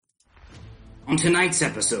On tonight's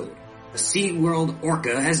episode, a SeaWorld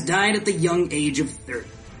orca has died at the young age of 30.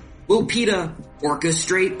 Will PETA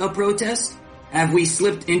orchestrate a protest? Have we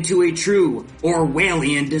slipped into a true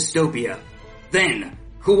Orwellian dystopia? Then,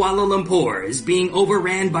 Kuala Lumpur is being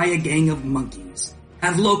overran by a gang of monkeys.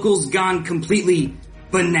 Have locals gone completely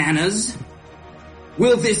bananas?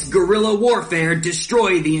 Will this guerrilla warfare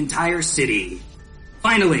destroy the entire city?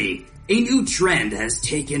 Finally, a new trend has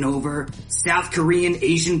taken over South Korean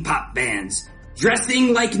Asian pop bands,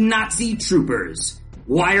 dressing like Nazi troopers.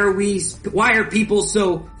 Why are people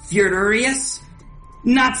so furious?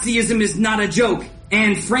 Nazism is not a joke,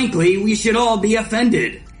 and frankly, we should all be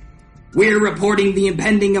offended. We're reporting the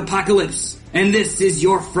impending apocalypse, and this is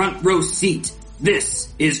your front row seat.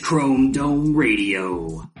 This is Chrome Dome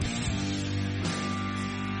Radio.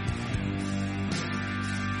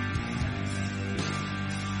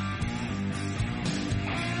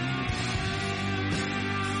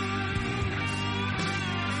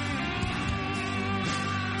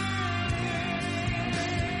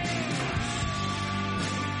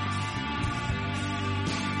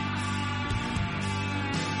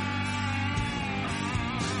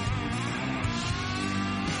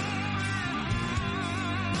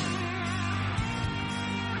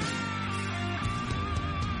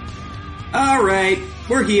 Alright,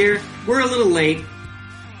 we're here. We're a little late.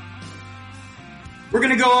 We're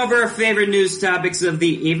gonna go over our favorite news topics of the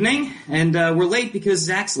evening, and we're late because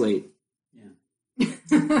Zach's late. Yeah.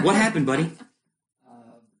 What happened, buddy? I'm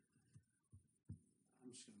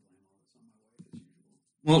just gonna blame all this on my wife as usual.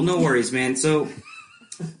 Well, no worries, man. So,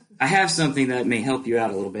 I have something that may help you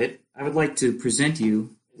out a little bit. I would like to present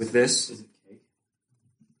you with this. Is it cake?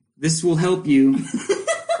 This will help you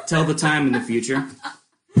tell the time in the future.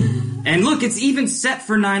 And look, it's even set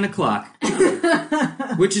for 9 o'clock,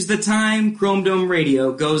 which is the time Chrome Dome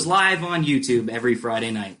Radio goes live on YouTube every Friday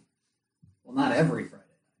night. Well, not every Friday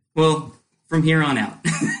night. Well, from here on out.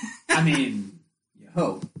 I mean, you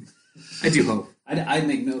hope. I do hope. I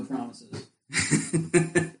make no promises.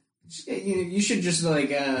 You should just,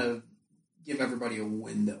 give everybody a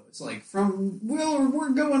window. It's like, we're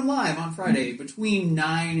going live on Friday between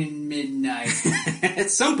 9 and midnight. At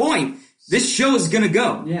some point, this show is gonna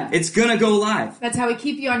go. Yeah. It's gonna go live. That's how we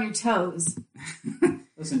keep you on your toes.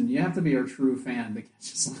 Listen, you have to be our true fan to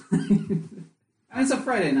catch us live. It's a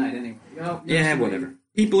Friday night anyway. Yeah, whatever.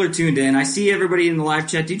 People are tuned in. I see everybody in the live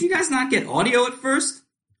chat. Did you guys not get audio at first?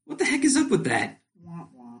 What the heck is up with that? Wah,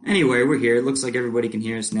 wah. Anyway, we're here. It looks like everybody can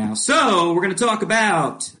hear us now. So, we're gonna talk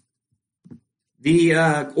about the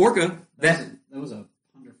orca That was a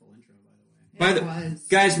wonderful intro, by the way. It was.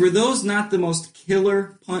 Guys, were those not the most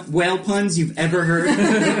killer whale puns you've ever heard?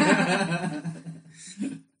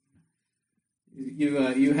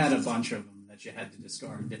 You had a bunch of them that you had to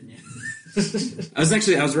discard, didn't you? I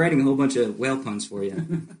was writing a whole bunch of whale puns for you.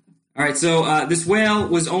 All right, so this whale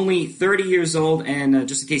was only 30 years old, and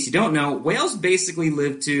just in case you don't know, whales basically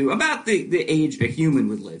live to about the age a human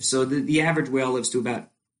would live. So the average whale lives to about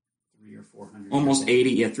 300 or 400. almost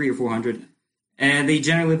 80, 300 or 400. And they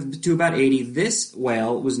generally live to about 80. This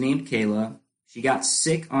whale was named Kayla. She got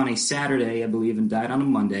sick on a Saturday, I believe, and died on a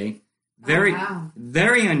Monday. Very,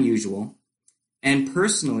 very unusual. And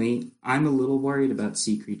personally, I'm a little worried about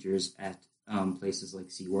sea creatures at places like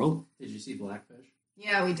SeaWorld. Did you see Blackfish?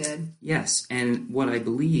 Yeah, we did. Yes, and what I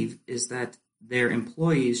believe is that their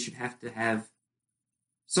employees should have to have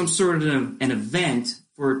some sort of an event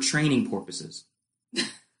for training purposes.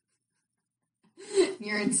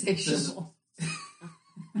 You're insatiable.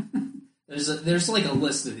 There's like a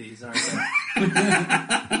list of these, aren't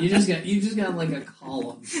there? you just got like a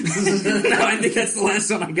column. No, I think that's the last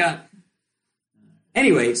one I got.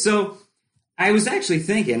 Anyway, so I was actually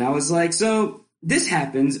thinking, I was like, so this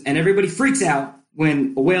happens and everybody freaks out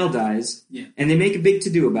when a whale dies, yeah. And they make a big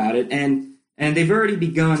to-do about it, and they've already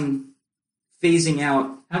begun phasing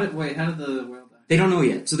out. How did the whale die? They don't know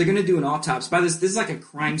yet, so they're going to do an autopsy. This is like a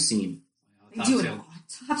crime scene. They do an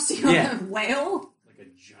autopsy on a whale? Like a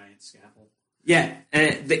giant scalpel. Yeah,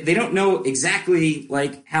 they don't know exactly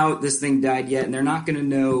like how this thing died yet, and they're not going to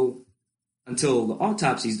know until the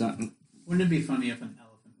autopsy's done. Wouldn't it be funny if an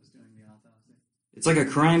elephant was doing the autopsy? It's like a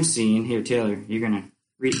crime scene. Here, Taylor, you're going to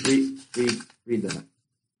read that.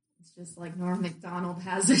 It's just like Norm Macdonald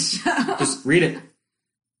has a show. Just read it.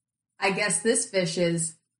 I guess this fish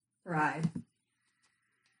is fried.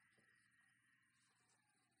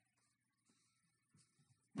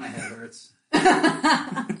 My head hurts.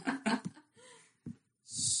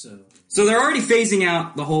 So they're already phasing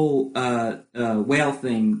out the whole whale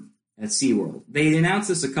thing at SeaWorld. They announced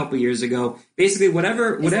this a couple years ago. Basically,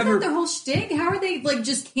 whatever. Isn't that their whole shtick? How are they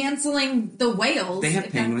just canceling the whales? They have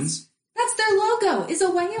penguins. That's their logo, is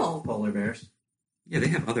a whale. Polar bears. Yeah, they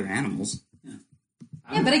have other animals.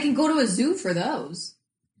 Yeah, but I can go to a zoo for those.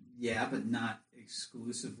 Yeah, but not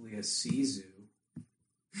exclusively a sea zoo.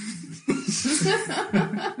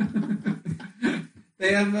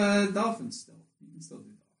 They have dolphins still. You can still do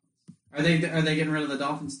dolphins. Are they getting rid of the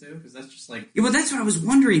dolphins too? Because that's just like... Yeah, well, that's what I was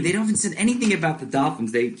wondering. They haven't said anything about the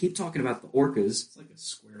dolphins. They keep talking about the orcas. It's like a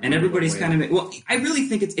square. And everybody's kind of... Well, I really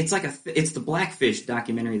think it's like it's the Blackfish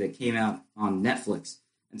documentary that came out on Netflix.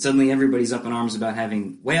 And suddenly everybody's up in arms about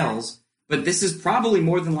having whales. But this is probably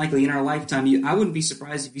more than likely in our lifetime. I wouldn't be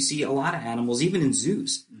surprised if you see a lot of animals, even in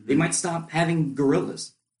zoos. Mm-hmm. They might stop having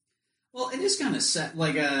gorillas. Well, it is kind of sad.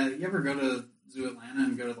 Like, you ever go to Zoo Atlanta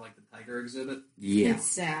and go to, like, the tiger exhibit? Yeah. It's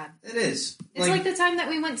sad. It is. It's like the time that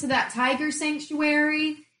we went to that tiger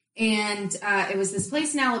sanctuary, and it was this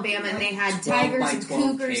place in Alabama, and they had tigers and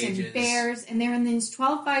cougars cages. And bears, and they're in these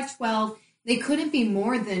 12 by 12. They couldn't be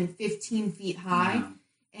more than 15 feet high, no.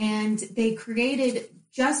 And they created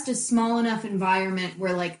just a small enough environment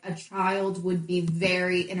where, like, a child would be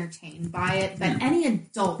very entertained by it. But any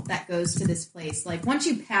adult that goes to this place, like, once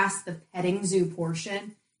you pass the petting zoo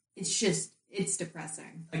portion, it's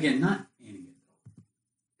depressing. Again, not any adult.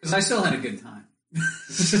 Because I still had a good time. I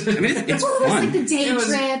mean, it's well, it was like the day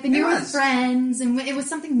trip, and you were was. with friends, and it was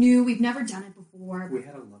something new. We've never done it before. We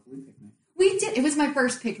had a lovely picnic. We did. It was my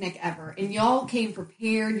first picnic ever, and y'all came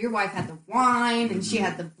prepared. Your wife had the wine, and she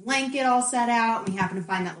had the blanket all set out, and we happened to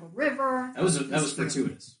find that little river. That was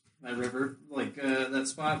fortuitous. That river, like that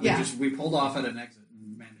spot. We pulled off at an exit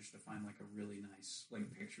and managed to find like a really nice,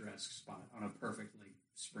 like picturesque spot on a perfect like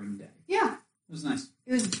spring day. Yeah, it was nice.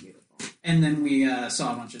 It was beautiful. And then we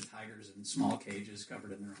saw a bunch of tigers in small cages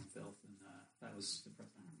covered in their own filth, and that was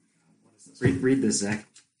depressing. Oh my God, what is this? Read this, Zach.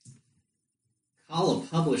 Call a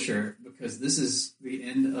publisher because this is the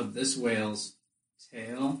end of this whale's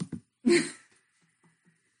tale.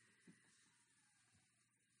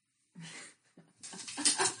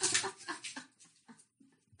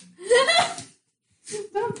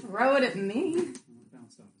 Don't throw it at me.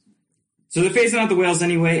 So they're phasing out the whales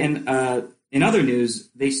anyway, and in other news,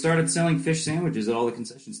 they started selling fish sandwiches at all the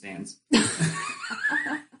concession stands.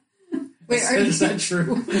 Wait, is that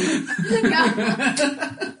true?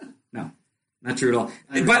 No, not true at all.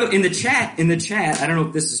 And by the way, in the chat, I don't know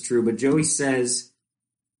if this is true, but Joey says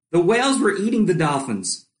the whales were eating the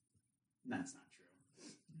dolphins. That's not true.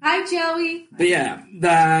 Hi, Joey. But yeah,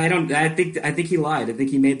 I think he lied. I think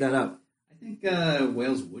he made that up. I think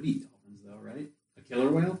whales would eat dolphins, though, right? A killer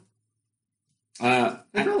whale.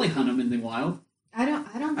 They probably hunt them in the wild. I don't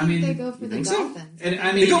think they go for the dolphins. So?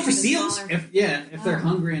 And, they go for seals. If they're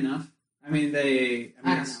hungry enough. I don't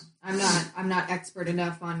know. I'm not expert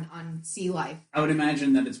enough on sea life. I would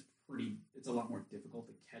imagine that it's a lot more difficult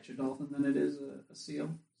to catch a dolphin than it is a seal.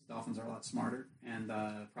 Dolphins are a lot smarter and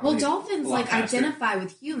probably dolphins like faster. Identify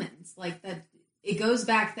with humans, like that. It goes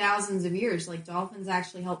back thousands of years. Like dolphins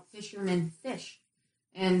actually help fishermen fish,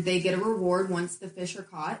 and they get a reward once the fish are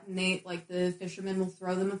caught, and the fishermen will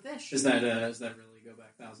throw them a fish. Does that really go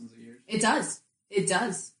back thousands of years? It does. It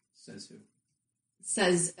does. Says who?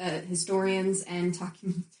 Says historians and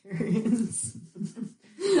documentarians.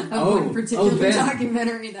 One particular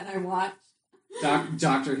documentary that I watched.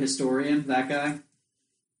 Dr. Historian, that guy.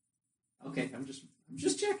 Okay, I'm just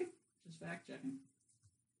checking, just fact checking.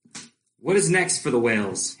 What is next for the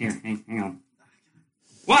whales? Here, hang on.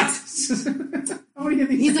 What?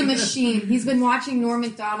 He's a machine. He's been watching Norm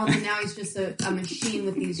Macdonald, and now he's just a machine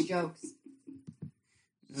with these jokes.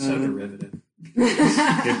 So derivative.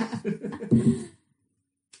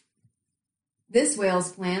 This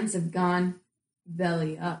whale's plans have gone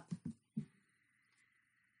belly up.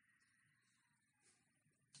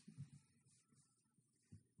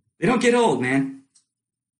 They don't get old, man.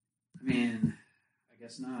 I mean, I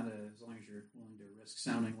guess not, as long as you're willing to risk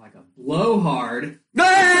sounding like a blowhard.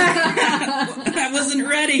 I wasn't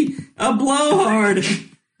ready. A blowhard.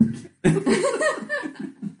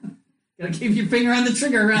 Gotta keep your finger on the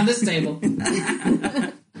trigger around this table. Are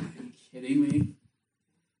you kidding me?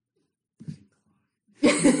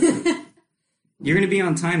 You're going to be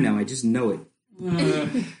on time now. I just know it.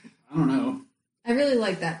 I don't know. I really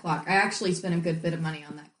like that clock. I actually spent a good bit of money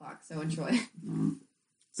on that clock, so enjoy it.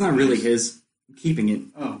 It's not really his. I'm keeping it.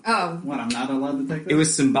 Oh. What, I'm not allowed to take that? It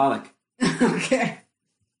was symbolic. Okay.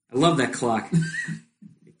 I love that clock.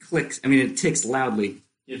 It clicks. I mean, it ticks loudly.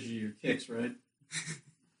 Gives you your kicks, right?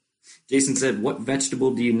 Jason said, what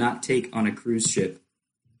vegetable do you not take on a cruise ship?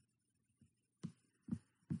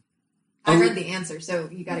 I read the answer, so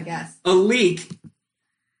you gotta guess. A leek.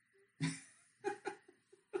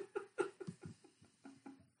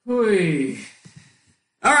 Hooey.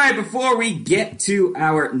 All right, before we get to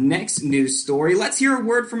our next news story, let's hear a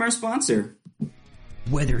word from our sponsor.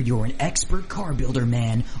 Whether you're an expert car builder,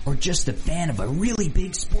 man, or just a fan of a really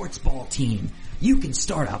big sports ball team, you can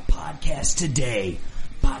start a podcast today.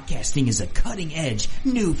 Podcasting is a cutting-edge,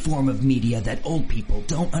 new form of media that old people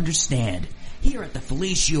don't understand. Here at the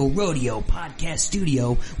Fellatio Rodeo Podcast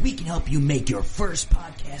Studio, we can help you make your first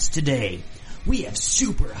podcast today. We have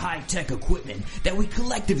super high-tech equipment that we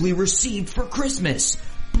collectively received for Christmas.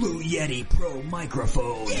 Blue Yeti Pro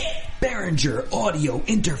microphone, Behringer audio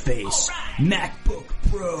interface, MacBook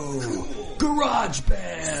Pro,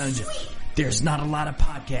 GarageBand. There's not a lot of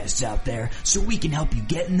podcasts out there, so we can help you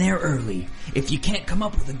get in there early. If you can't come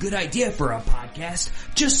up with a good idea for a podcast,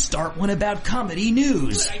 just start one about comedy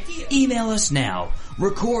news. Email us now.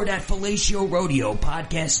 Record at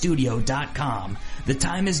FellatioRodeoPodcastStudio.com. The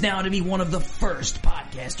time is now to be one of the first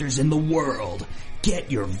podcasters in the world. Get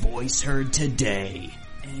your voice heard today.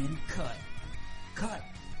 And cut. Cut.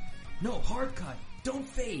 No, hard cut. Don't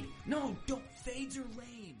fade. No, don't. Fades are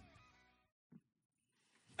lame.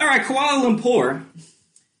 All right, Kuala Lumpur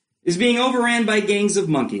is being overran by gangs of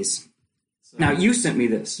monkeys. So, now, you sent me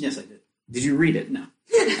this. Yes, I did. Did you read it? No.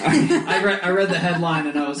 I read the headline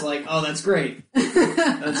and I was like, oh, that's great.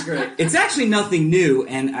 That's great. It's actually nothing new,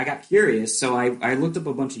 and I got curious, so I looked up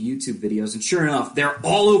a bunch of YouTube videos, and sure enough, they're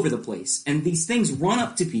all over the place. And these things run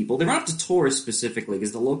up to people. They run up to tourists specifically,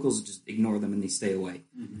 because the locals just ignore them and they stay away.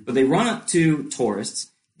 Mm-hmm. But they run up to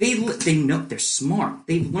tourists. They know they're smart.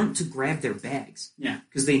 They've learned to grab their bags. Yeah.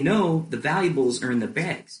 Because they know the valuables are in the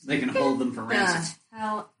bags. They can hold them for ransom. The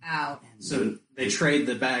hell out. So they trade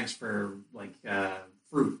the bags for, like,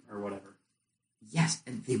 fruit or whatever. Yes,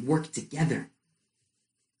 and they work together.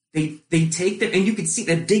 They take their, and you can see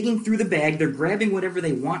they're digging through the bag. They're grabbing whatever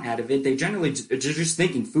they want out of it. They generally are just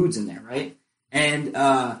thinking food's in there, right? And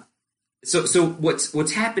so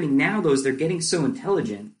what's happening now though is they're getting so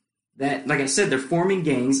intelligent that, like I said, they're forming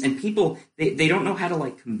gangs, and people they don't know how to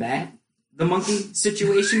like combat the monkey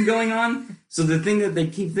situation going on. So the thing that they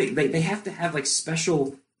keep they have to have like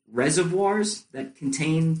special reservoirs that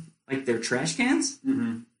contain like their trash cans,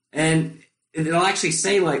 and they'll actually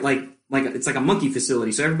say like it's like a monkey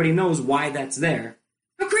facility, so everybody knows why that's there.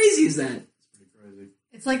 How crazy is that? It's pretty crazy.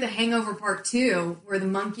 It's like the Hangover Part 2, where the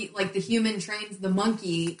monkey, like the human trains the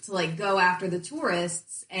monkey to like go after the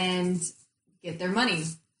tourists and get their money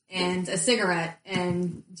and a cigarette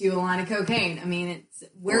and do a line of cocaine. I mean,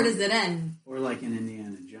 where does it end? Or like in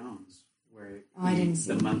Indiana Jones, where I didn't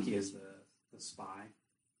see the monkey is the spy.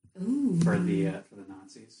 Ooh. For the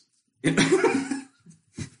Nazis.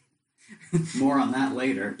 More on that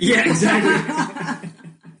later. Yeah, exactly.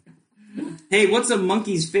 Hey, what's a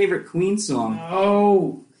monkey's favorite Queen song?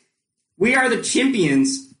 Oh, We Are the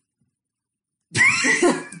Chimpions.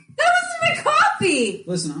 That was my coffee!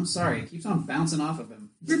 Listen, I'm sorry. It keeps on bouncing off of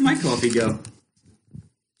him. Where'd my coffee go?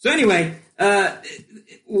 So anyway,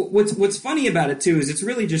 what's funny about it too is it's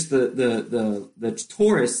really just the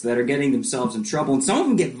tourists that are getting themselves in trouble, and some of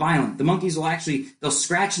them get violent. The monkeys they'll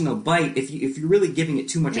scratch and they'll bite if you're really giving it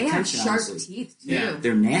too much attention. They have sharp honestly. teeth too. Yeah.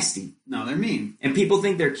 They're nasty. No, they're mean. And people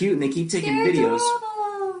think they're cute, and they keep taking videos.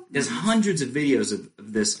 Adorable. There's hundreds of videos of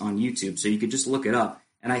this on YouTube, so you could just look it up.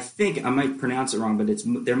 And I think I might pronounce it wrong, but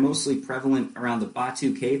they're mostly prevalent around the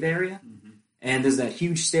Batu Cave area, and there's that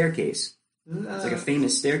huge staircase. It's like a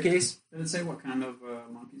famous staircase. Did it say what kind of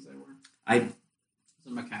monkeys they were? Is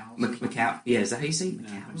it macaws? Macaw. Yeah, is that how you say it?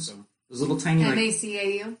 Yeah, I think so. Those little tiny, like,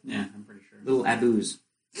 MACAU? Yeah, I'm pretty sure. little abus.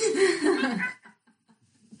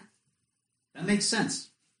 That makes sense.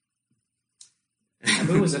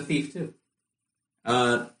 Abu was a thief too.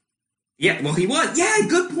 Yeah, well, he was. Yeah,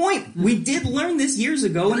 good point. We did learn this years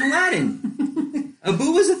ago in Aladdin.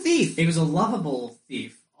 Abu was a thief. He was a lovable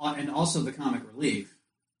thief, and also the comic relief.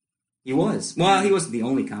 He was. Well, he wasn't the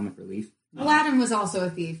only comic relief. No. Aladdin was also a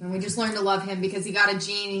thief, and we just learned to love him because he got a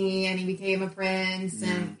genie and he became a prince,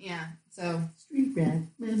 and so street rat.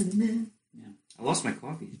 Yeah. I lost my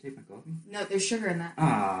coffee. Did you take my coffee? No, there's sugar in that.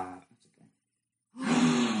 That's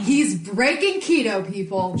okay. He's breaking keto,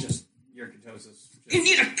 people. Just your ketosis. You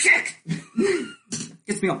need a kick!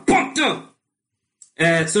 Gets me all pumped up!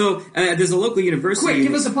 So there's a local university... Quick,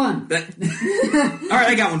 give us a pun! Alright,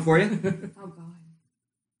 I got one for you. Oh, God.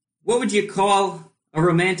 What would you call a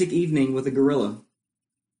romantic evening with a gorilla?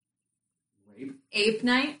 Rape? Ape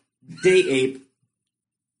night? Day ape.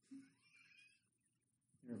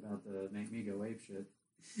 You're about to make me go ape shit.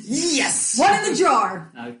 Yes! One in the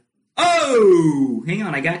jar! Oh! Hang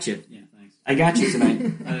on, I got you. Yeah, thanks. I got you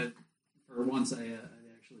tonight. For once, I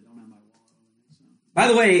actually don't have my wallet on me. So. By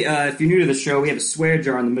the way, if you're new to the show, we have a swear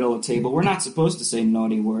jar in the middle of the table. We're not supposed to say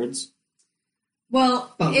naughty words.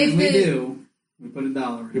 Well, but if when we do, we put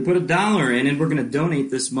 $1 in. We put $1 in, and we're going to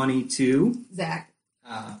donate this money to Zach.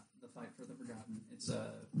 The Fight for the Forgotten. It's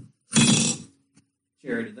a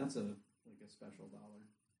charity. That's a special dollar.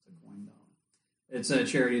 It's a coin dollar. It's a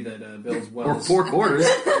charity that builds wells. Or 4 quarters.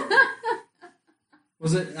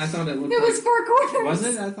 Was it? I thought it looked. It was 4 quarters. Was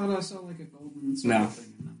it? I thought I saw like a golden circle thing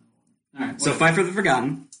in the middle. All right. So Fight for the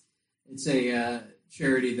Forgotten. It's a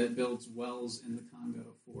charity that builds wells in the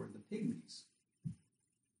Congo for the pygmies.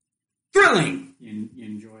 Thrilling. You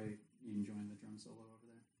enjoying the drum solo over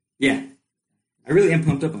there? Yeah. I really am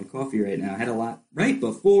pumped up on coffee right now. I had a lot right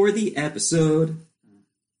before the episode.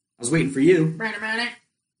 I was waiting for you.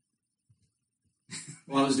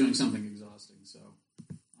 Well, I was doing something exhausting, so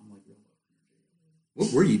I'm like real low.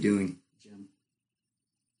 What were you doing? Gym.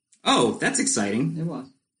 Oh, that's exciting. It was.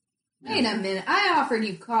 Wait a minute. I offered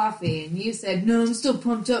you coffee, and you said, no, I'm still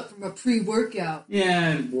pumped up from a pre-workout.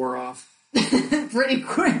 Yeah, it wore off. Pretty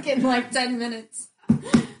quick in like 10 minutes.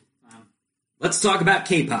 Let's talk about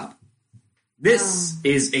K-pop. This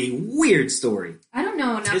is a weird story. I don't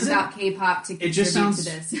know enough about K-pop to contribute to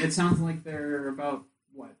this. It sounds like they're about,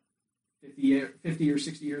 50 or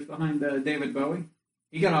 60 years behind David Bowie?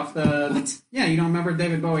 He got off the... What? Yeah, you don't remember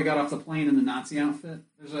David Bowie got off the plane in the Nazi outfit?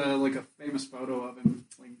 There's a famous photo of him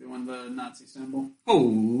doing the Nazi symbol.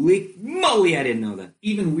 Holy moly, I didn't know that.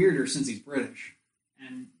 Even weirder since he's British.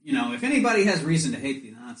 And, if anybody has reason to hate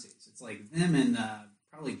the Nazis, it's like them and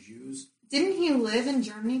probably Jews. Didn't he live in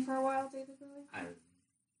Germany for a while, David Bowie?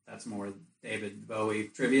 That's more David Bowie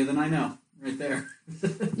trivia than I know, right there.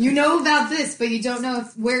 You know about this, but you don't know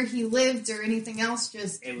where he lived or anything else, did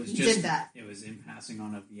that. It was him passing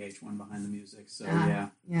on a VH1 behind the music, so yeah.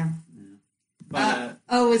 But,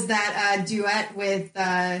 was that duet with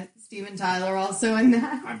Steven Tyler also in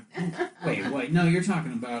that? Wait, no, you're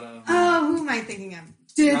talking about... who am I thinking of?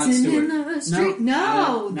 Dancing in the street?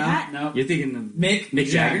 No. You're thinking of Mick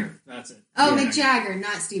Jagger. That's it. Oh, Mick Jagger,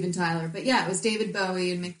 not Steven Tyler. But yeah, it was David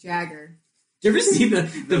Bowie and Mick Jagger. Did you ever see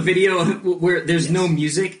the video where there's no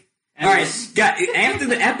music? All right, after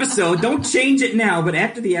the episode, don't change it now, but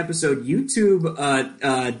after the episode,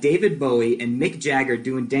 YouTube David Bowie and Mick Jagger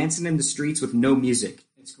doing Dancing in the Streets with no music.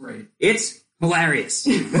 It's great. It's hilarious.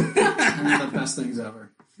 One of the best things ever.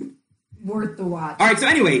 Worth the watch. All right, so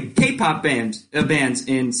anyway, K-pop bands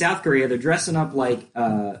in South Korea, they're dressing up like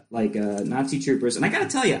Nazi troopers, and I gotta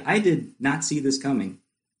tell you, I did not see this coming.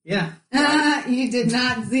 Yeah. You did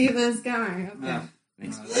not see this coming. Okay.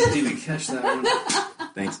 Thanks. I didn't even catch that one.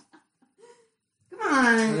 Thanks. Come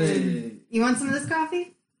on. Hey. You want some of this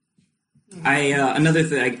coffee? Another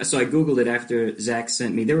thing, I Googled it after Zach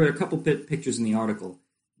sent me. There were a couple pictures in the article,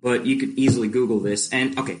 but you could easily Google this.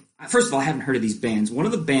 And, okay, first of all, I haven't heard of these bands. One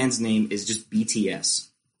of the bands' name is just BTS.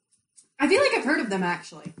 I feel like I've heard of them,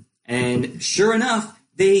 actually. And sure enough,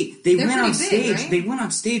 they went on stage. Right? They went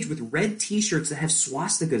on stage with red T-shirts that have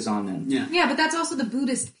swastikas on them. Yeah, but that's also the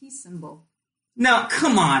Buddhist peace symbol. Now,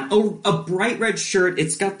 come on, a bright red shirt.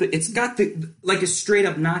 It's got the like a straight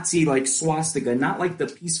up Nazi like swastika, not like the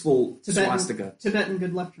peaceful swastika. Tibetan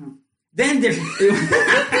good luck charm. Then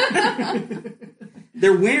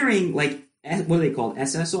they're wearing like what are they called?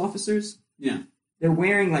 SS officers. Yeah, they're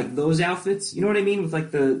wearing like those outfits. You know what I mean? With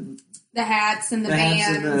like the hats and the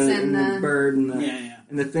bands and the bird and the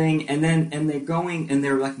and the thing, and they're going and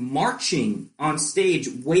they're like marching on stage,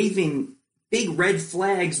 waving big red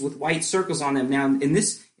flags with white circles on them. Now, in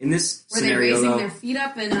this were scenario, they raising though, their feet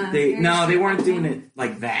up in they weren't doing it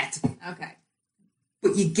like that. Okay,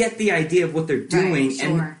 but you get the idea of what they're doing, right,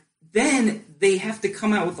 sure. and then they have to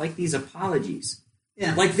come out with like these apologies.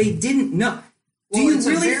 Yeah, like they didn't know. Do you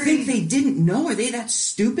really think they didn't know? Are they that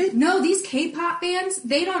stupid? No, these K-pop bands,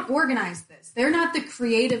 they don't organize this. They're not the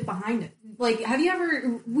creative behind it. Like,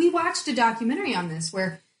 we watched a documentary on this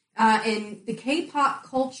where in the K-pop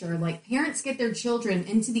culture, like, parents get their children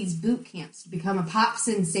into these boot camps to become a pop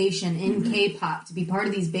sensation in K-pop, to be part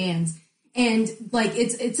of these bands. And, like,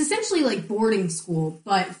 it's essentially like boarding school,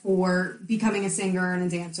 but for becoming a singer and a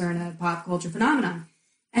dancer and a pop culture phenomenon.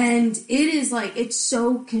 And it is like, it's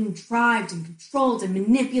so contrived and controlled and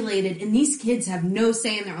manipulated, and these kids have no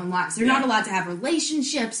say in their own lives. They're not allowed to have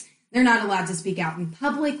relationships. They're not allowed to speak out in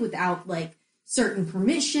public without, like, certain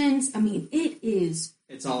permissions. I mean,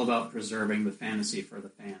 it's all about preserving the fantasy for the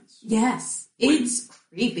fans. Yes. It's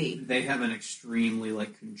creepy. They have an extremely,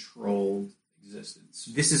 like, controlled existence.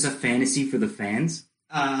 This is a fantasy for the fans?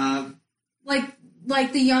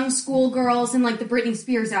 Like the young schoolgirls and like the Britney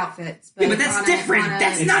Spears outfits. But that's different.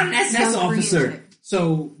 That's not an SS officer.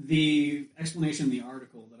 So the explanation in the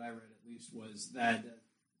article that I read, at least, was that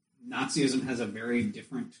Nazism has a very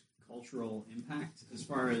different cultural impact as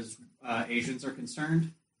far as Asians are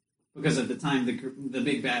concerned, because at the time the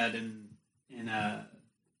big bad in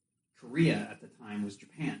Korea at the time was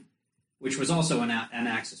Japan, which was also an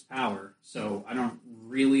Axis power. So I don't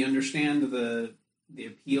really understand the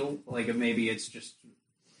appeal. Like maybe it's just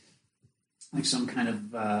like some kind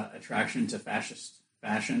of attraction to fascist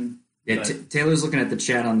fashion. Yeah, Taylor's looking at the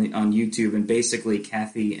chat on YouTube, and basically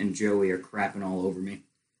Kathy and Joey are crapping all over me.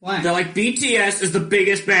 Why? They're like, BTS is the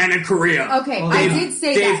biggest band in Korea. Okay, I did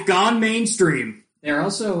say that. They've gone mainstream. They're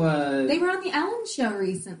also... they were on the Ellen Show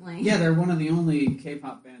recently. Yeah, they're one of the only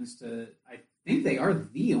K-pop bands to... I think they are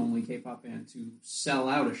the only K-pop band to sell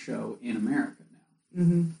out a show in America now.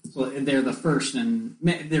 Mm-hmm. So they're the first, and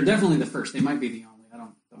they're definitely the first. They might be the only.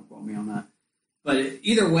 Don't quote me on that. But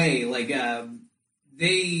either way, like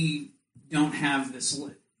they don't have this.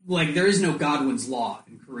 Like there is no Godwin's law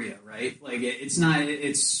in Korea, right? Like it's not.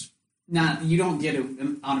 You don't get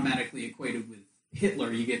automatically equated with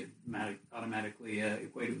Hitler. You get automatically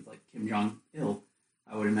equated with like Kim Jong-il.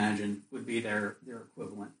 I would imagine would be their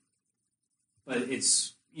equivalent. But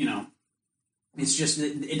it's it's just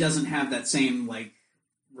it doesn't have that same like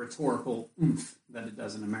rhetorical oomph that it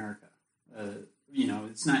does in America.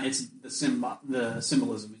 It's not. It's the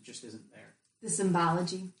symbolism. It just isn't there. The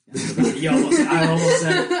symbology. I almost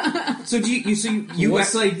said it. So you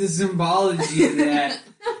what's like the symbology of that?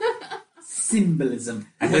 Symbolism.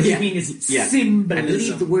 What you mean is symbolism. I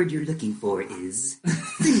believe the word you're looking for is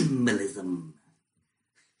symbolism.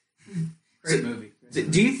 Great movie.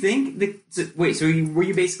 Do you think were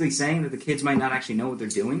you basically saying that the kids might not actually know what they're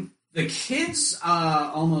doing? The kids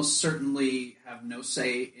almost certainly have no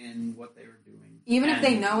say in what they were doing. Even if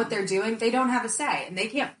they know what they're doing, they don't have a say, and they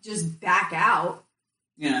can't just back out.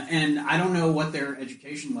 Yeah, and I don't know what their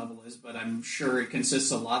education level is, but I'm sure it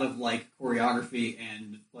consists a lot of like choreography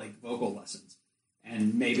and like vocal lessons,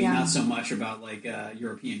 and maybe not so much about like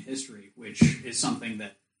European history, which is something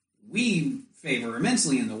that we favor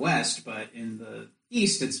immensely in the West, but in the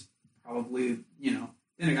East, it's probably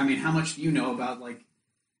I mean, how much do you know about like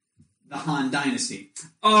the Han Dynasty?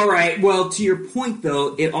 All right. Well, to your point,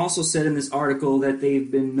 though, it also said in this article that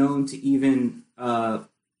they've been known to even, I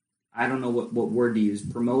don't know what word to use,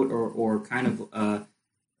 promote or kind of,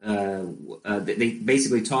 they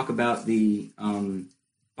basically talk about the bomb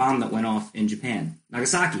that went off in Japan,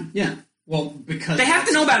 Nagasaki. Yeah. Well, because they have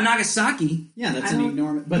to know about Nagasaki. Yeah, that's an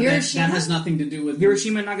enormous... But that has nothing to do with...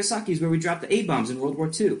 Hiroshima and Nagasaki is where we dropped the A-bombs in World War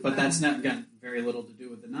II. But that's got very little to do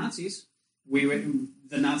with the Nazis.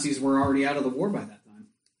 The Nazis were already out of the war by that time.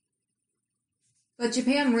 But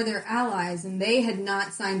Japan were their allies, and they had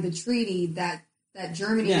not signed the treaty that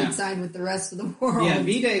Germany had signed with the rest of the world. Yeah,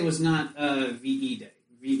 V-Day was not VE Day.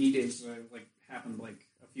 VE Day happened like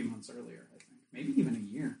a few months earlier, I think. Maybe even a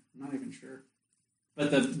year. I'm not even sure. But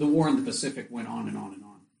the war in the Pacific went on and on and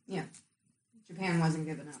on. Yeah. Japan wasn't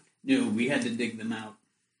giving up. No, we had to dig them out.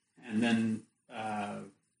 And then,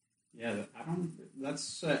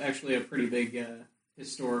 that's actually a pretty big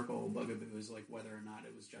historical bugaboo, is like whether or not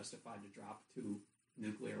it was justified to drop 2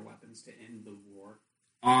 nuclear weapons to end the war.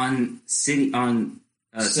 On civilian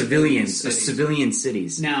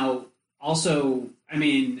cities. Now, also, I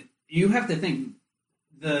mean, you have to think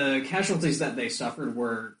the casualties that they suffered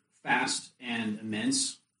were fast and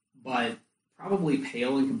immense, but probably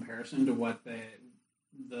pale in comparison to what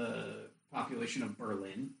the population of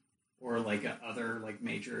Berlin or like other like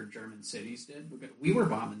major German cities did. Because we were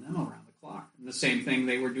bombing them around the clock, and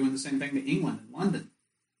they were doing the same thing to England and London.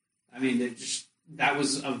 I mean, that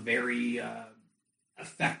was a very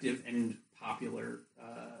effective and popular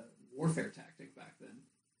warfare tactic back then.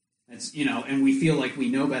 It's and we feel like we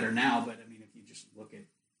know better now, but I mean, if you just look at,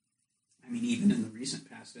 I mean, even in the recent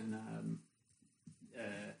past,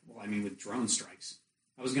 with drone strikes.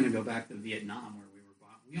 I was going to go back to Vietnam, where we were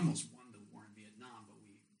bombed. We almost won the war in Vietnam, but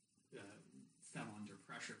we fell under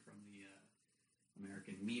pressure from the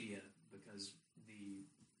American media because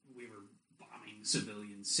we were bombing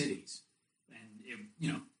civilian cities,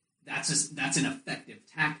 and that's an effective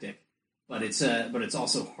tactic, but it's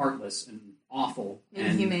also heartless and awful and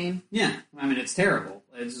inhumane. Yeah, I mean, it's terrible.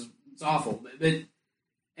 It's awful,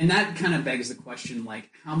 and that kind of begs the question, like,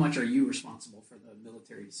 how much are you responsible for the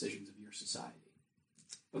military decisions of your society?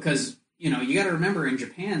 Because, you got to remember, in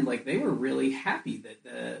Japan, like, they were really happy that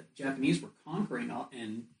the Japanese were conquering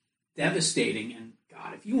and devastating. And,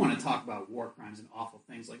 God, if you want to talk about war crimes and awful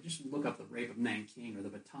things, like, just look up the rape of Nanking or the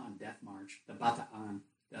Bataan Death March. The Bataan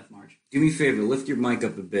Death March. Do me a favor, lift your mic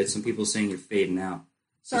up a bit. Some people are saying you're fading out.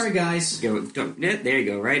 Sorry, guys. There you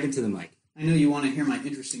go, right into the mic. I know you want to hear my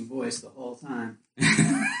interesting voice the whole time.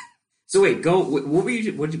 So wait, go. What were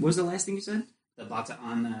you? What was the last thing you said? The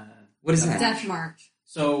Bataan What is that? Death March.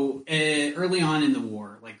 So early on in the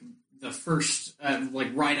war, like the first, like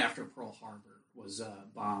right after Pearl Harbor was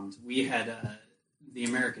bombed, we had the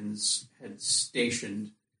Americans had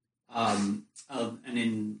stationed an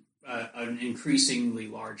increasingly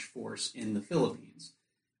large force in the Philippines,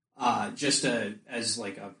 just as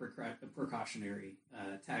like a precautionary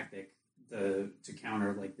tactic to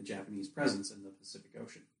counter like the Japanese presence in the Pacific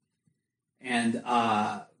Ocean. And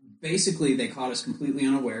basically, they caught us completely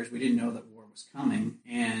unawares. We didn't know that war was coming,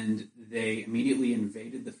 and they immediately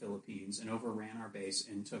invaded the Philippines and overran our base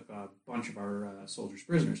and took a bunch of our soldiers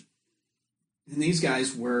prisoners. And these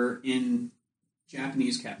guys were in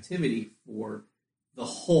Japanese captivity for the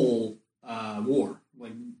whole war,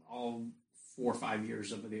 like all 4 or 5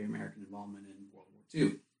 years of the American involvement in World War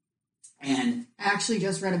II. And I actually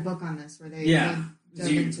just read a book on this where they dove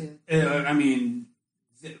into. I mean,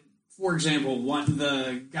 for example,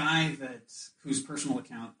 the guy whose personal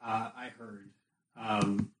account I heard,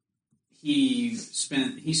 he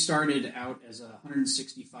started out as a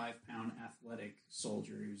 165-pound athletic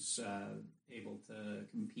soldier who's able to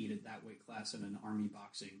compete at that weight class in an army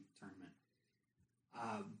boxing tournament.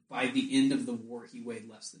 By the end of the war, he weighed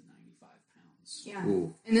less than 95 pounds. Yeah,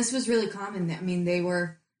 Ooh. and this was really common. I mean, they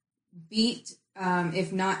were beat,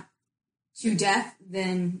 if not to death,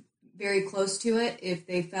 then very close to it if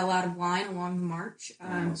they fell out of line along the march.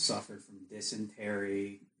 Suffered from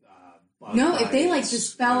dysentery. If they like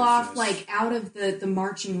just fell off like out of the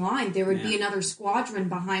marching line, there would be another squadron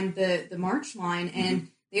behind the march line, and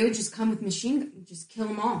they would just come with machine gun, just kill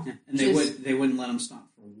them all. Yeah. And they wouldn't let them stop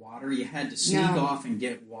for water. You had to sneak off and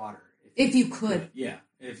get water if you could. Yeah,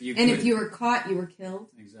 if you and could. if you were caught, you were killed.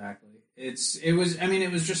 Exactly. It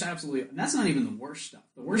was just absolutely, and that's not even the worst stuff.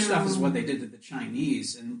 The worst stuff is what they did to the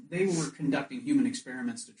Chinese, and they were conducting human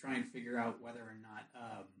experiments to try and figure out whether or not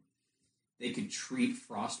they could treat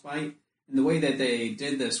frostbite. And the way that they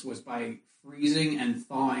did this was by freezing and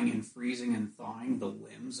thawing the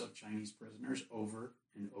limbs of Chinese prisoners over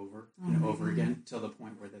and over and over again, till the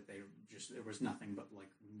point where that there was nothing but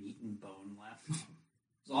like meat and bone left. It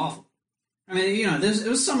was awful. I mean, it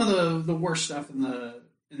was some of the worst stuff in the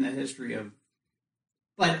history of.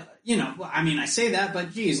 But I mean, I say that,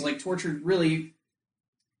 but geez, like torture's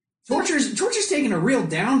taken a real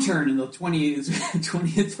downturn in the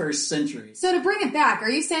 21st century. So to bring it back, are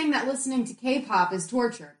you saying that listening to K-pop is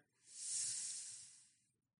torture?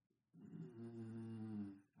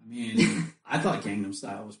 I mean, I thought Gangnam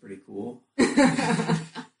Style was pretty cool.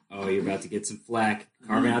 Oh, you're about to get some flack.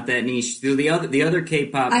 Carving out that niche. The other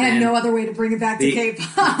K-pop band... I had no other way to bring it back to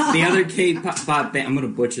K-pop. The other K-pop band... I'm going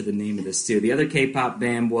to butcher the name of this, too. The other K-pop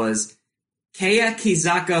band was Kaya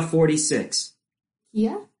Kizaka 46.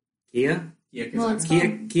 Kia? Kia? Kia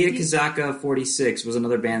Kizaka 46 was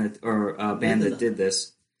another band that did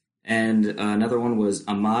this. And another one was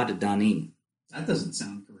Ahmad Dani. That doesn't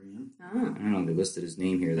sound Korean. Oh. I don't know. They listed his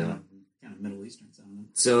name here, though. Kind of Middle Eastern sounding.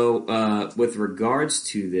 So, with regards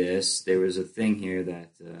to this, there was a thing here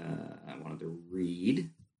that I wanted to read.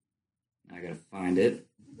 I gotta find it.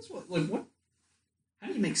 What? How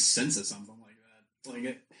do you make sense of something like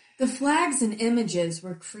that? The flags and images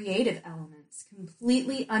were creative elements,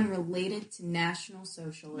 completely unrelated to National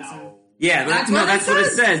Socialism. No. Yeah, that's what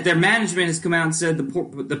it says. Their management has come out and said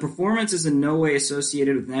the performance is in no way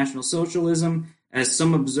associated with National Socialism, as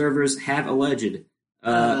some observers have alleged.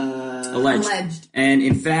 Alleged. And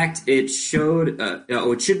in fact, it showed.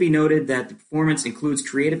 It should be noted that the performance includes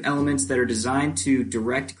creative elements that are designed to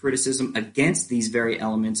direct criticism against these very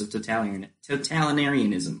elements of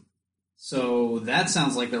totalitarianism. So that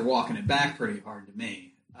sounds like they're walking it back pretty hard to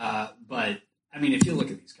me. But I mean, if you look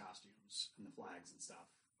at these costumes and the flags and stuff,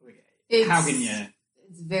 how can you?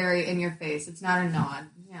 It's very in your face. It's not a nod.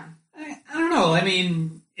 Yeah. I don't know. I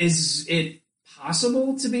mean, is it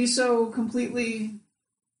possible to be so completely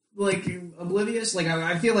oblivious? Like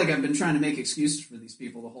I feel like I've been trying to make excuses for these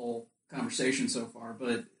people the whole conversation so far,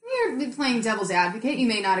 but you're playing devil's advocate. You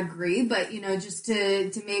may not agree, but just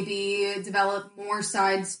to maybe develop more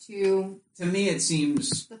sides to me it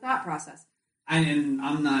seems the thought process. And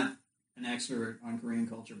I'm not an expert on Korean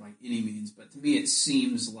culture by any means, but to me it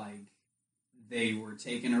seems like they were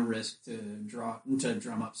taking a risk to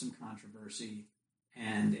drum up some controversy,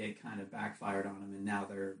 and it kind of backfired on them, and now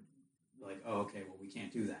they're like, oh, okay, well, we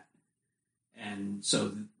can't do that. And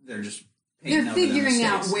so they're just figuring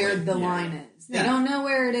out where the line is. They don't know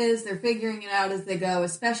where it is. They're figuring it out as they go,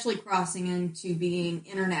 especially crossing into being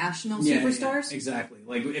international superstars. Yeah, exactly.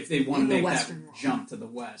 Like, if they want to make that jump to the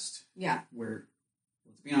West. Yeah. Where,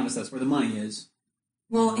 let's be honest, that's where the money is.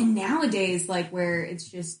 Well, and nowadays, where it's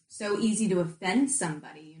just so easy to offend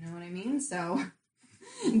somebody, you know what I mean? So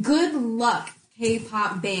Good luck,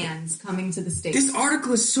 K-pop bands coming to the States. This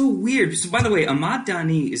article is so weird. So, by the way, Ahmad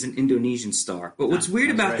Dhani is an Indonesian star. But what's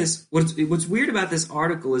weird about this? What's weird about this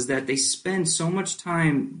article is that they spend so much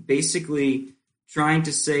time basically trying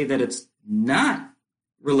to say that it's not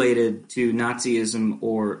related to Nazism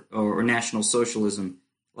or National Socialism.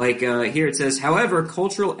 Like here it says, however,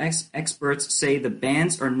 cultural experts say the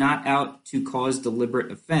bands are not out to cause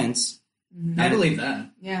deliberate offense. I believe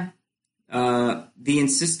that. Yeah. They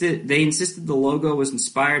insisted the logo was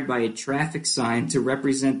inspired by a traffic sign to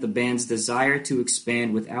represent the band's desire to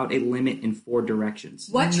expand without a limit in 4 directions.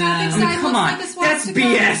 What traffic sign come looks on, like a swastika?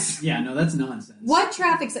 that's BS. Yeah, no, that's nonsense. What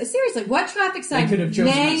traffic sign? Seriously, what traffic sign could have chosen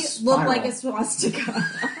may a look spiral. like a swastika?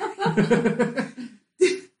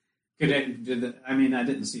 I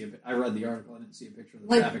didn't see it. I read the article. I didn't see a picture of the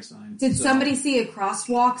Like, traffic sign. Did somebody see a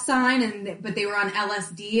crosswalk sign but they were on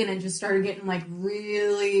LSD and it just started getting like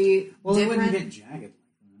really Well, it different? wouldn't get jagged.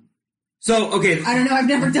 So, okay. I don't know. I've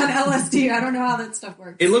never done LSD. I don't know how that stuff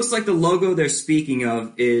works. It looks like the logo they're speaking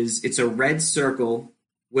of it's a red circle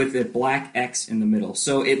with a black X in the middle.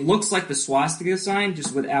 So it looks like the swastika sign,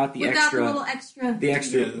 just without the Without the little extra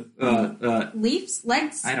leaves,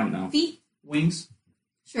 legs, I don't know. feet. Wings.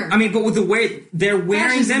 Sure. I mean, but with the way they're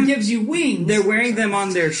wearing Fascism them, gives you wings. they're wearing them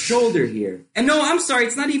on their shoulder here. And no, I'm sorry,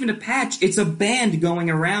 it's not even a patch. It's a band going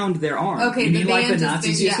around their arm. Okay, You the mean like band the is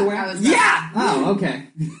Nazis big, used to wear? I was Yeah! Oh, okay.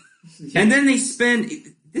 And then they spend.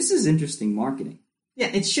 This is interesting marketing. Yeah,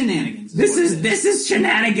 it's shenanigans. This what is it this is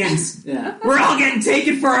shenanigans. Yeah. We're all getting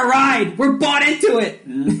taken for a ride. We're bought into it.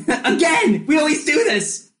 Yeah. Again, we always do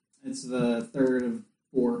this. It's the third of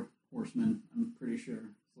 4 horsemen, I'm pretty sure.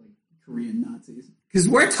 It's like Korean Nazis. Because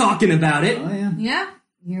we're talking about it. Oh, yeah. Yeah,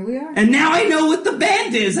 here we are. And now I know what the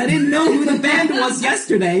band is. I didn't know who the band was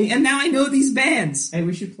yesterday, and now I know these bands. Hey,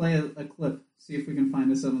 we should play a clip. See if we can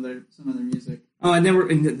find some of their music. Oh, and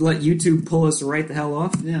then let YouTube pull us right the hell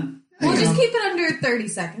off. Yeah. We'll just keep it under 30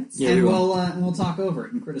 seconds. Yeah, and we will. we'll talk over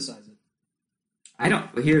it and criticize it I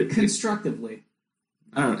don't hear. constructively.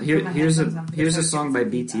 I don't know. Here's a song by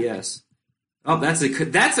BTS. Oh, that's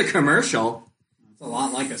a commercial. It's a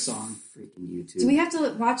lot like a song. Freaking YouTube. Do we have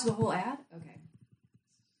to watch the whole ad? Okay.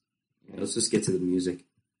 Yeah, let's just get to the music.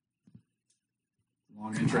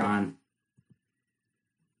 Long Come intro. on.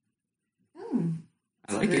 Oh,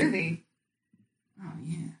 I like it. groovy. Oh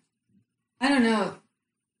yeah. I don't know.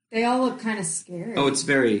 They all look kind of scary. Oh, it's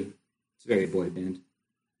very boy band.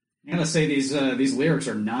 I gotta say these lyrics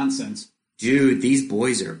are nonsense. Dude, these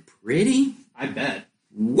boys are pretty. I bet.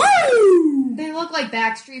 Woo! They look like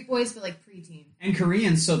Backstreet Boys, but like preteen. And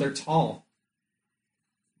Koreans, so they're tall.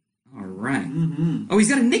 All right. Mm-hmm. Oh, he's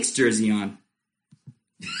got a Knicks jersey on.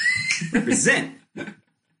 Represent.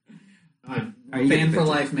 Fan getting for picture?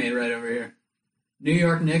 life made right over here. New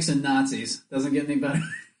York Knicks and Nazis. Doesn't get any better.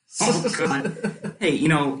 Oh, God. Hey,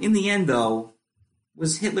 in the end, though,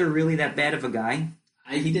 was Hitler really that bad of a guy?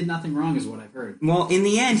 He did nothing wrong, is what I've heard. Well, in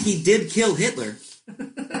the end, he did kill Hitler.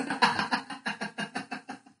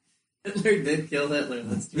 Hitler did kill Hitler.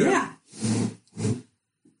 That's true. Yeah.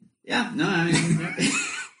 Yeah. No, I mean,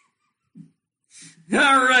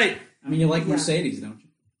 All right. you like Mercedes, don't you?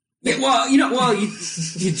 Yeah, well,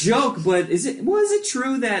 you joke, but was it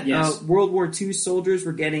true that Yes. World War II soldiers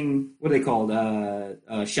were getting, what are they called,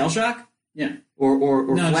 shell shock? Yeah. Or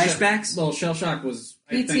No, flashbacks? Well, shell shock was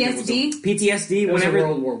I think PTSD? PTSD, It was whatever. a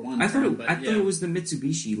World War I. I thought term, but it was the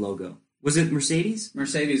Mitsubishi logo. Was it Mercedes?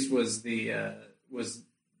 Mercedes was the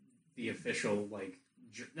official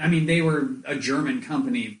they were a German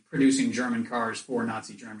company producing German cars for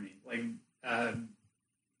Nazi Germany.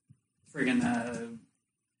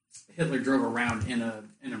 Hitler drove around in a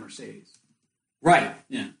Mercedes. Right.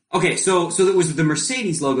 Yeah. Okay, so it was the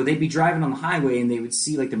Mercedes logo. They'd be driving on the highway and they would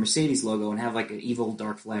see the Mercedes logo and have an evil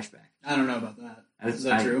dark flashback. I don't know about that. Is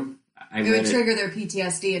that true? I It read would trigger their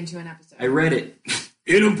PTSD into an episode. I read it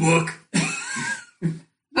in a book.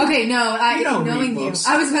 Okay, no, You don't read knowing you. books.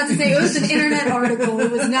 I was about to say it was an internet article.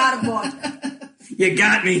 It was not a book. You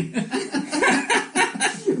got me.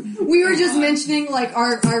 We were just mentioning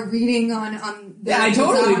our reading on the Yeah, I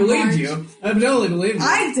totally Amazon believed March. you. I totally believed you.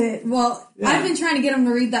 I did. Well, Yeah. I've been trying to get him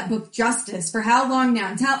to read that book, Justice, for how long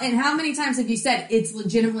now? And how many times have you said it's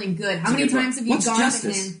legitimately good? How many good book. times have you What's gone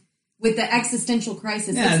Justice? to him with the existential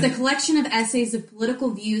crisis? Yeah. It's the collection of essays of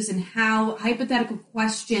political views and how hypothetical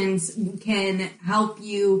questions can help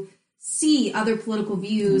you see other political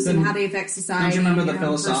views and how they affect society. Don't you remember the and your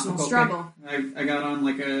own philosophical personal struggle? I got on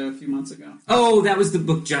a few months ago. Oh, that was the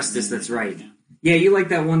book Justice. That's right. Yeah, you like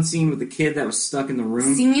that one scene with the kid that was stuck in the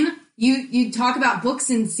room? Scene? You talk about books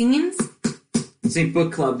and scenes? This ain't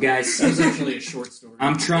book club, guys. That was actually a short story.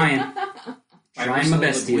 I'm trying. By Trying my Ursula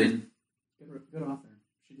best Le here. Guin. Good author.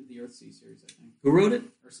 She did the Earthsea series, I think. Who wrote it?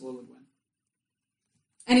 Ursula Le Guin.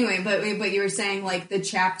 Anyway, but you were saying like the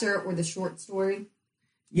chapter or the short story.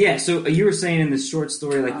 Yeah, so you were saying in this short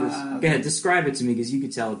story like this. Okay. Go ahead, describe it to me because you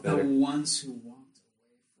could tell it The better. ones who walked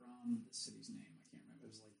away from the city's name. I can't remember. It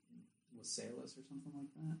was like Lasalis or something like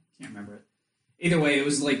that. Can't remember it. Either way, it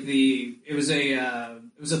was like it was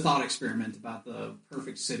a thought experiment about the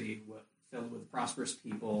perfect city filled with prosperous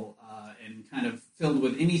people and kind of filled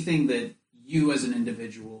with anything that you as an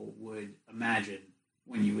individual would imagine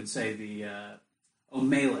when you would say the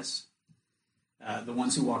Omelis. The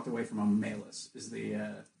ones who walked away from Omelis is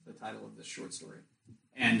the title of this short story.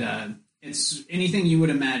 And it's anything you would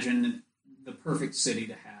imagine the perfect city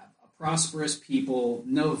to have. A prosperous people,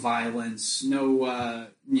 no violence, no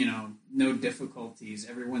difficulties.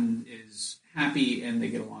 Everyone is happy and they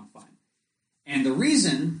get along fine. And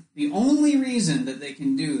the only reason that they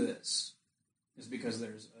can do this is because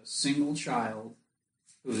there's a single child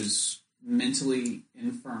who's mentally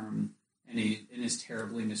infirm and is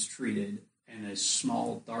terribly mistreated in a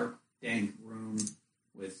small, dark, dank room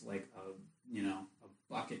with like a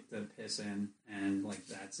bucket to piss in, and like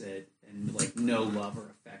that's it, and like no love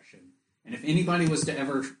or affection. And if anybody was to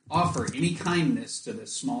ever offer any kindness to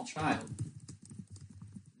this small child,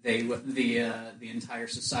 the entire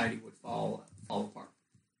society would fall apart,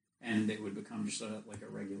 and it would become just like a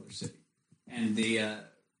regular city. And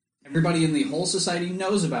everybody in the whole society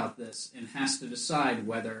knows about this and has to decide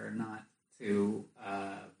whether or not to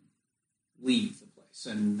leave the place.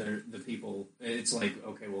 And the people, it's like,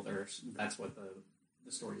 okay, well, that's what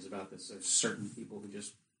the story is about. This there's certain people who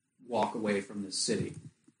just walk away from this city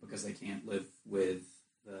because they can't live with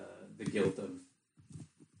the guilt of,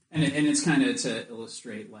 and it's kind of to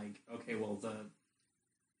illustrate like, okay, well, the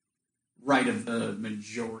right of the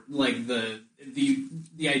majority, like the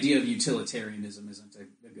idea of utilitarianism isn't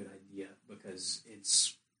a good idea because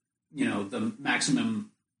it's the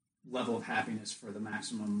maximum level of happiness for the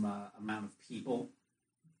maximum amount of people,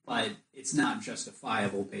 but it's not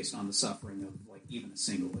justifiable based on the suffering of like even a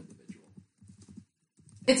single individual.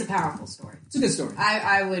 It's a powerful story. It's a good story.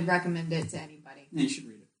 I would recommend it to anybody. Yeah, you should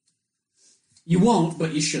read it. You won't,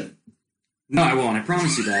 but you should. No, I won't. I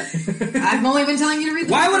promise you that. I've only been telling you to read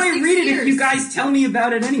the Why book would for I 6 read it if years. you guys tell me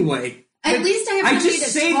about it anyway? At least I have I somebody just to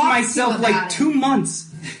saved talk myself to like about 2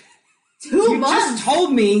 months. it. 2 You months? just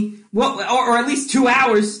told me, or at least 2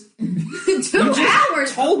 hours. 2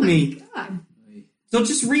 hours? Told me. God. So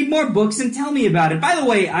just read more books and tell me about it. By the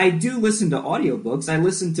way, I do listen to audiobooks. I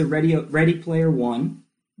listen to Ready Player One,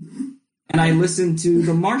 and I listen to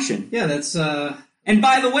The Martian. Yeah, that's And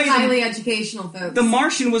by the way, Highly educational, folks. The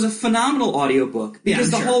Martian was a phenomenal audiobook because Yeah,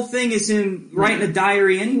 I'm the sure. whole thing is him writing a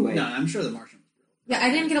diary anyway. no, I'm sure The Martian was brilliant. Yeah,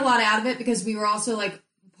 I didn't get a lot out of it because we were also like,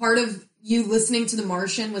 part of you listening to The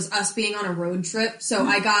Martian was us being on a road trip. So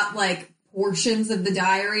I got like portions of the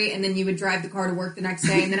diary, and then you would drive the car to work the next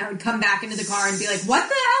day, and then I would come back into the car and be like, what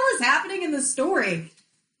the hell is happening in this story?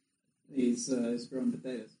 He's growing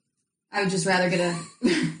potatoes. I would just rather get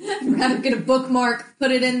a bookmark,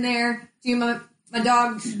 put it in there, do my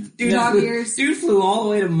dog ears. Dude flew all the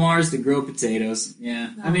way to Mars to grow potatoes.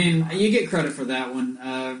 Yeah, Oh, I mean, God. you get credit for that one.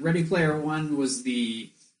 Ready Player One was the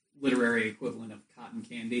literary equivalent of cotton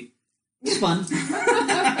candy. It's fun.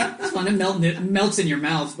 It's fun. It melts in your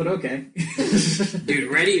mouth, but okay.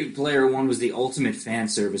 Dude, Ready Player One was the ultimate fan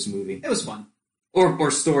service movie. It was fun.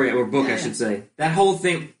 Or story, or book, Yeah, I should say. That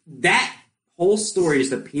whole story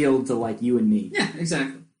just appealed to, like, you and me. Yeah,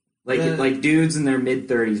 exactly. Like dudes in their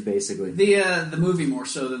mid-30s, basically. The movie more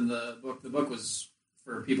so than the book. The book was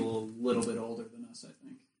for people a little bit older than us, I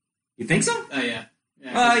think. You think so? Oh, yeah.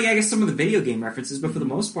 Yeah, I guess some of the video game references, but for the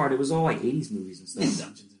most part, it was all, like, 80s movies and stuff.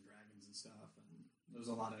 Dungeons and Dragons and stuff. And there was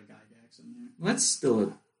a lot of Gygax in there. Well, that's still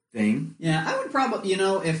a thing. Yeah, I would probably,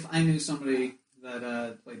 if I knew somebody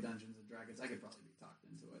that played Dungeons and Dragons, I could probably be talked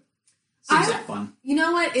into it. Seems like fun. You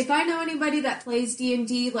know what? If I know anybody that plays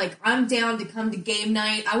D&D, like, I'm down to come to game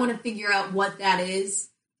night. I want to figure out what that is.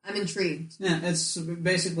 I'm intrigued. Yeah, it's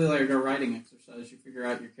basically like a writing exercise. You figure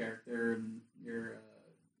out your character and your,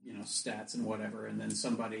 stats and whatever, and then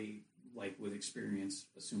somebody, like, with experience,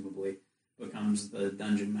 assumably, becomes the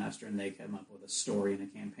dungeon master, and they come up with a story and a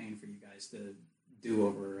campaign for you guys to do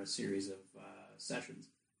over a series of sessions.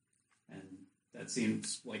 And that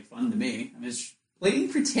seems like fun to me. I mean, it's playing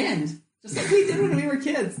pretend, just like we did when we were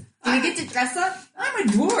kids. Do we get to dress up? I'm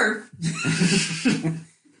a dwarf.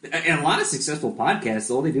 And a lot of successful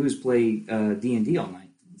podcasts, all they do is play D&D all night.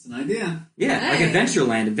 It's an idea. Yeah, like Hey.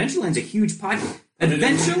 Adventureland. Adventureland's a huge podcast.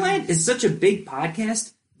 Adventureland is such a big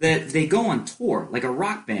podcast that they go on tour, like a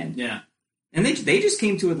rock band. Yeah. And they just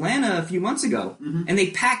came to Atlanta a few months ago, Mhm. and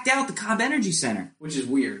they packed out the Cobb Energy Center. Which is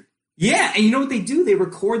weird. Yeah, and you know what they do? They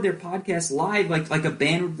record their podcast live, like a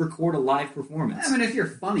band would record a live performance. I mean, if you're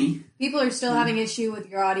funny. People are still having issue with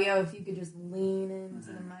your audio. If you could just lean into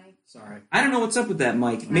the mic. Sorry. I don't know what's up with that,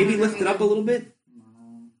 Mike. Maybe lift it up a little bit. No.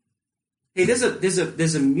 Hey, there's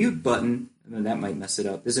a mute button. That might mess it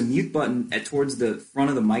up. There's a mute button towards the front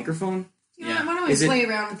of the microphone. You know, Yeah. why don't we Is it- play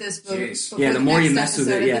around with this? Jeez. Before Yeah, the more you next mess with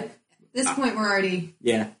it, episode. yeah. At this point, we're already...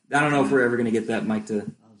 Yeah, I don't know if we're ever going to get that mic to...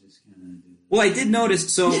 I'll just kind of do this. Well, I did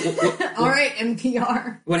notice, so... All right,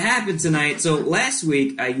 NPR. What happened tonight, so last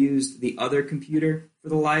week I used the other computer for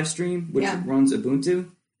the live stream, which Yeah. runs Ubuntu.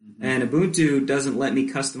 And Ubuntu doesn't let me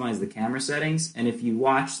customize the camera settings. And if you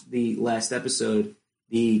watch the last episode,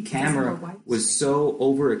 the camera white was so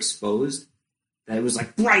overexposed that it was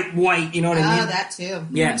like bright white, you know what I mean? That too.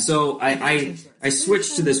 Yeah, so I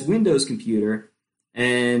switched to this Windows computer,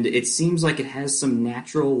 and it seems like it has some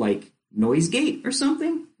natural, like, noise gate or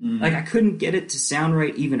something. Like, I couldn't get it to sound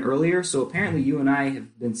right even earlier, so apparently you and I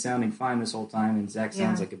have been sounding fine this whole time, and Zach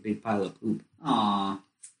sounds Yeah. like a big pile of poop. Aw.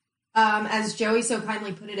 As Joey so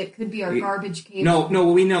kindly put it could be our garbage cable.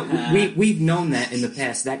 No, we know we've known that in the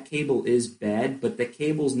past. That cable is bad, but the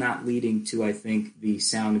cable's not leading to, I think, the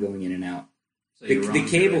sound going in and out. So you're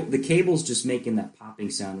wrong, The cable's just making that popping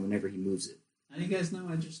sound whenever he moves it. How do you guys know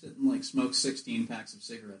I just didn't, like, smoke 16 packs of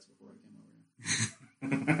cigarettes before I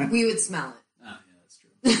came over here? We would smell it. Oh, yeah, that's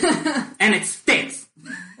true. And it stinks,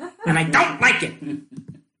 and I don't like it.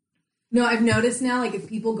 No, I've noticed now, like, if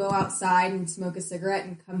people go outside and smoke a cigarette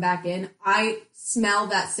and come back in, I smell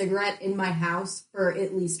that cigarette in my house for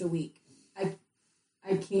at least a week.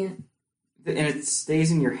 I can't. And it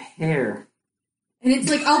stays in your hair. And it's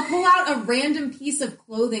like, I'll pull out a random piece of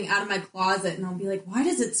clothing out of my closet and I'll be like, why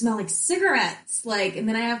does it smell like cigarettes? Like, and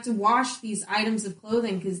then I have to wash these items of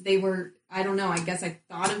clothing because they were, I don't know, I guess I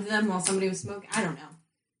thought of them while somebody was smoking. I don't know.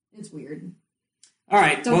 It's weird. All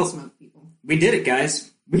right, Don't well, smoke, people. we did it,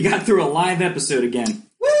 guys. We got through a live episode again.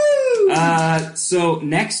 Woo! So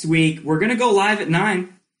next week, we're going to go live at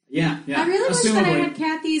 9. Yeah. I really wish that I Assumably. had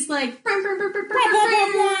Kathy's, like,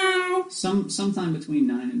 Sometime between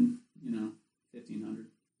 9 and, 1500.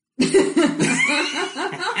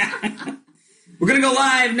 We're going to go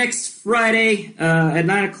live next Friday at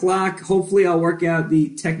 9 o'clock. Hopefully, I'll work out the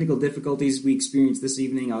technical difficulties we experienced this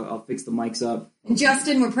evening. I'll fix the mics up. And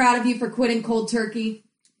Justin, we're proud of you for quitting cold turkey.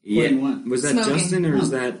 Yeah. What? Was that Smoking. Justin or Oh, was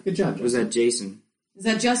that good job, was that Jason? Is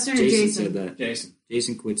that Justin or Jason Jason? said that. Jason.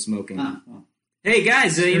 Jason quit smoking. Ah, well. Hey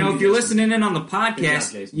guys, if you're Justin. listening in on the Good job,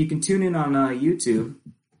 podcast, Jason. you can tune in on YouTube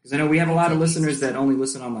because I know we have a lot of listeners that only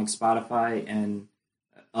listen on like Spotify and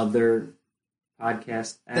other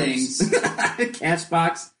podcast apps,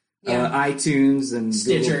 Cashbox, Yeah. iTunes, and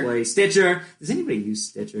Stitcher. Google Play. Stitcher. Does anybody use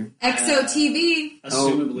Stitcher? XOTV.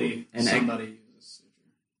 Assumably, and somebody uses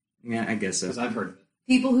Stitcher. Yeah, I guess so. Because I've heard of it.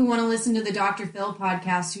 People who want to listen to the Dr. Phil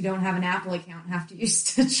podcast who don't have an Apple account have to use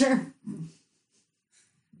Stitcher.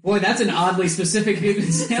 Boy, that's an oddly specific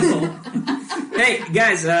example. Hey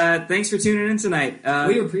guys, thanks for tuning in tonight.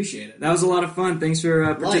 We appreciate it. That was a lot of fun. Thanks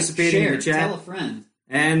for participating share, in the chat. tell a friend.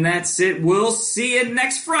 And that's it. We'll see you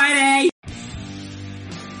next Friday.